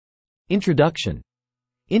Introduction.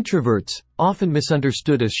 Introverts, often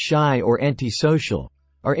misunderstood as shy or antisocial,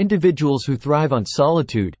 are individuals who thrive on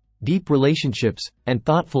solitude, deep relationships, and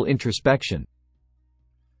thoughtful introspection.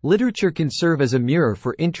 Literature can serve as a mirror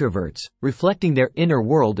for introverts, reflecting their inner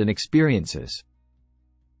world and experiences.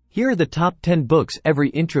 Here are the top 10 books every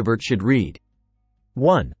introvert should read.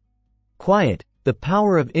 1. Quiet, The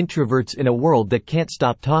Power of Introverts in a World That Can't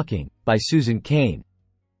Stop Talking, by Susan Cain.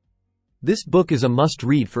 This book is a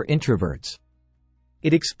must-read for introverts.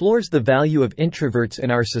 It explores the value of introverts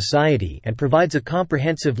in our society and provides a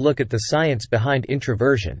comprehensive look at the science behind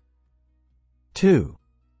introversion. 2.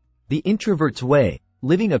 The Introvert's Way,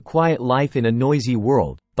 Living a Quiet Life in a Noisy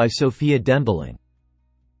World, by Sophia Dembeling.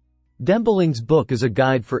 Dembeling's book is a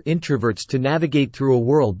guide for introverts to navigate through a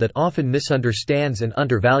world that often misunderstands and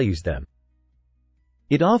undervalues them.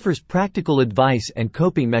 It offers practical advice and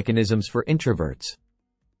coping mechanisms for introverts.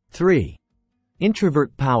 3.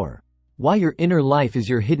 Introvert Power, Why Your Inner Life is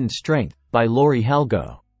Your Hidden Strength, by Lori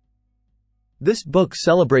Helgo. This book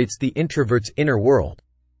celebrates the introvert's inner world.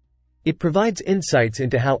 It provides insights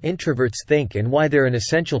into how introverts think and why they're an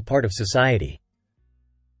essential part of society.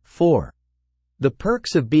 4. The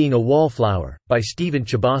Perks of Being a Wallflower, by Stephen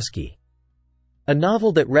Chbosky. A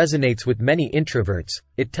novel that resonates with many introverts,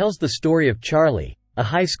 it tells the story of Charlie, a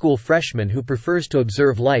high school freshman who prefers to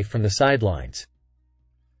observe life from the sidelines.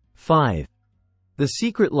 5. The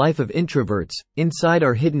Secret Life of Introverts, Inside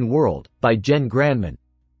Our Hidden World, by Jen Granman.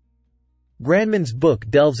 Granman's book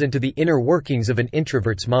delves into the inner workings of an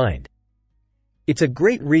introvert's mind. It's a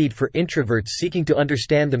great read for introverts seeking to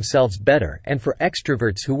understand themselves better and for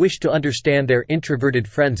extroverts who wish to understand their introverted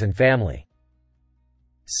friends and family.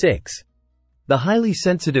 6. The Highly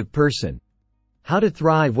Sensitive Person, How to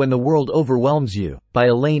Thrive When the World Overwhelms You, by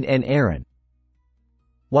Elaine N. Aron.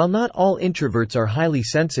 While not all introverts are highly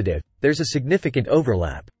sensitive, there's a significant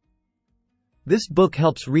overlap. This book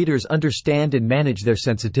helps readers understand and manage their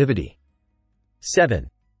sensitivity. 7.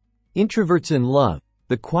 Introverts in Love,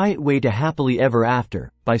 The Quiet Way to Happily Ever After,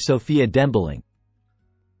 by Sophia Dembeling.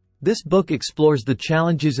 This book explores the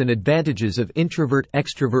challenges and advantages of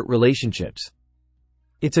introvert-extrovert relationships.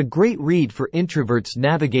 It's a great read for introverts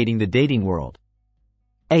navigating the dating world.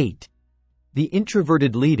 8. The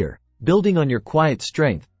Introverted Leader, Building on Your Quiet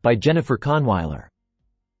Strength, by Jennifer Kahnweiler.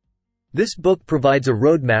 This book provides a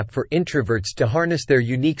roadmap for introverts to harness their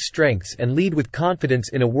unique strengths and lead with confidence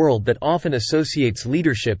in a world that often associates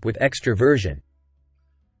leadership with extroversion.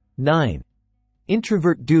 9.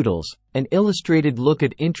 Introvert Doodles, An Illustrated Look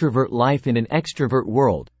at Introvert Life in an Extrovert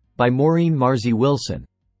World, by Maureen Marzi Wilson.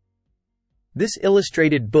 This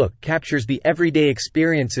illustrated book captures the everyday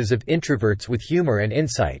experiences of introverts with humor and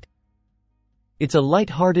insight. It's a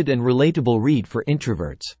light-hearted and relatable read for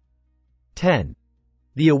introverts. 10.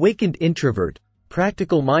 The Awakened Introvert,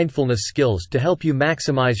 Practical Mindfulness Skills to Help You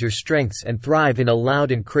Maximize Your Strengths and Thrive in a Loud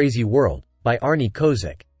and Crazy World, by Arnie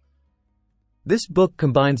Kozik. This book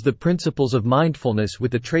combines the principles of mindfulness with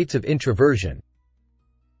the traits of introversion.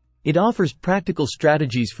 It offers practical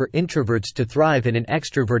strategies for introverts to thrive in an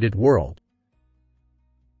extroverted world.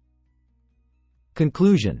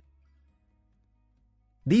 Conclusion.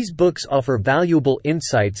 These books offer valuable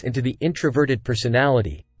insights into the introverted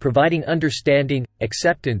personality, providing understanding,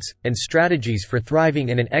 acceptance, and strategies for thriving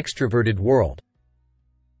in an extroverted world.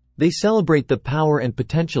 They celebrate the power and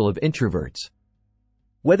potential of introverts.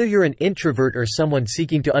 Whether you're an introvert or someone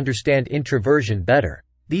seeking to understand introversion better,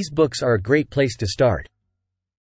 these books are a great place to start.